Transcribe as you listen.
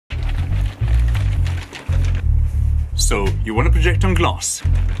So you want to project on glass.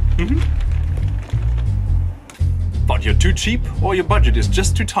 But you're too cheap, or your budget is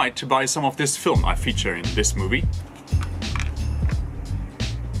just too tight to buy some of this film I feature in this movie.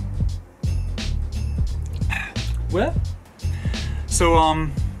 Well, so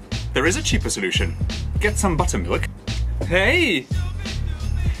there is a cheaper solution. Get some buttermilk. Hey!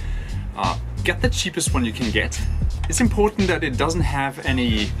 Get the cheapest one you can get. It's important that it doesn't have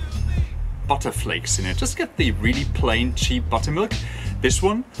any butter flakes in it. Just get the really plain cheap buttermilk. This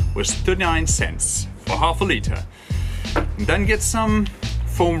one was 39 cents for half a liter. And then get some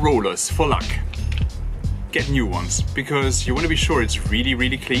foam rollers for luck. Get new ones because you want to be sure it's really,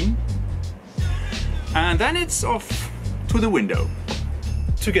 really clean. And then it's off to the window.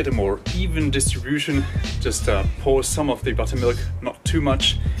 To get a more even distribution, just pour some of the buttermilk, not too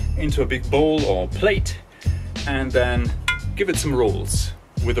much, into a big bowl or plate, and then give it some rolls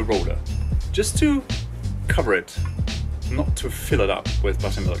with a roller, just to cover it, not to fill it up with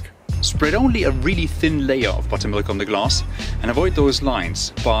buttermilk. Spread only a really thin layer of buttermilk on the glass and avoid those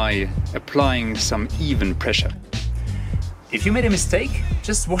lines by applying some even pressure. If you made a mistake,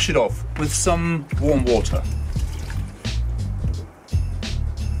 just wash it off with some warm water.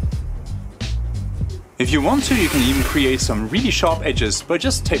 If you want to, you can even create some really sharp edges by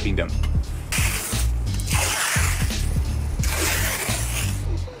just taping them.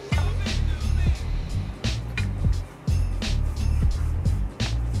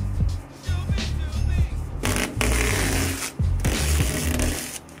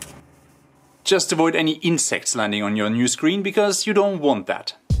 Just avoid any insects landing on your new screen because you don't want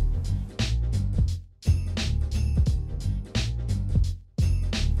that.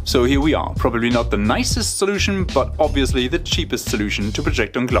 So here we are, probably not the nicest solution, but obviously the cheapest solution to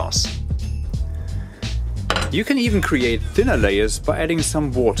project on glass. You can even create thinner layers by adding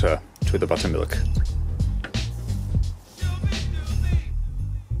some water to the buttermilk.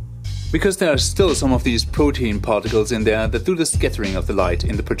 Because there are still some of these protein particles in there that do the scattering of the light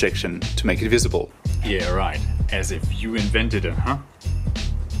in the projection to make it visible. Yeah, right. As if you invented it, huh?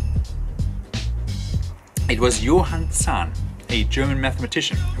 It was Johann Zahn, a German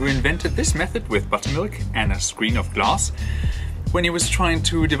mathematician, who invented this method with buttermilk and a screen of glass when he was trying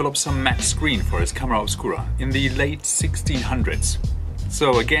to develop some matte screen for his camera obscura in the late 1600s.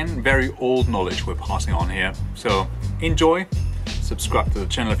 So again, very old knowledge we're passing on here. So enjoy, subscribe to the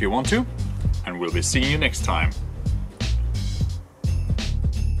channel if you want to, and we'll be seeing you next time.